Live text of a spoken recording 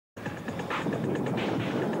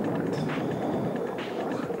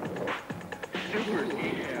Super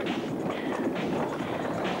skate camp.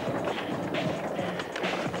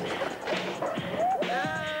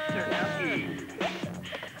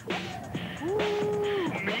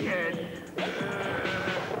 Meathead.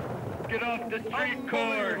 Get off the street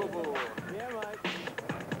cord. Yeah, Mike.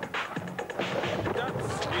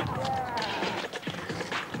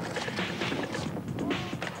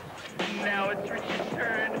 Now it's Rich's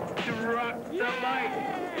turn to rock the mic.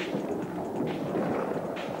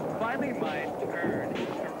 Finally my turn to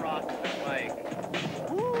rock the mic.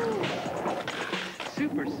 Woo!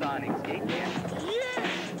 Supersonic skate camp. Yeah!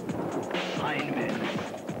 Heinemann.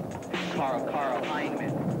 Carl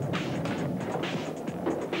Heinemann.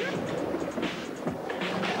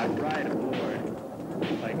 I ride aboard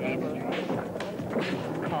by 8th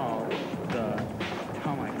Street called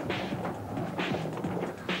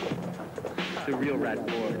the real red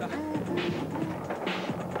board.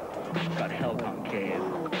 Got hell concave.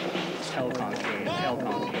 Hell concave. Hell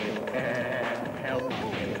concave. Hell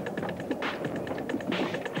concave.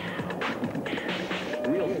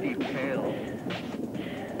 Real steep tail.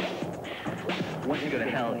 Once you go to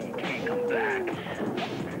hell, you can't come back.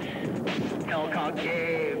 Hell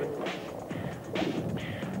concave.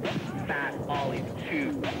 Fat ollies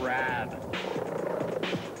to grab.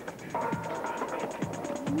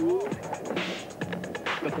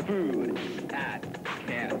 The food at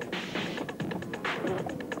camp.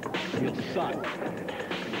 You'll suck.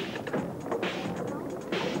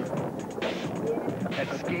 At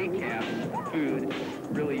skate camp, food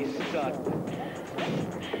really sucked.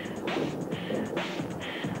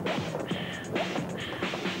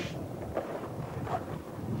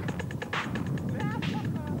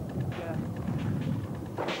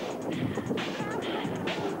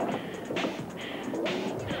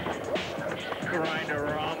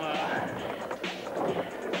 Grinderama.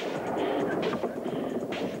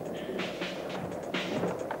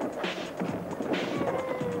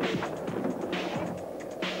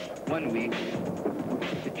 One week,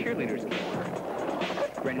 the cheerleaders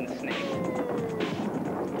came. Brendan Snake.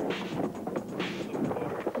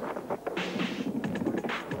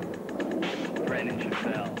 Brendan should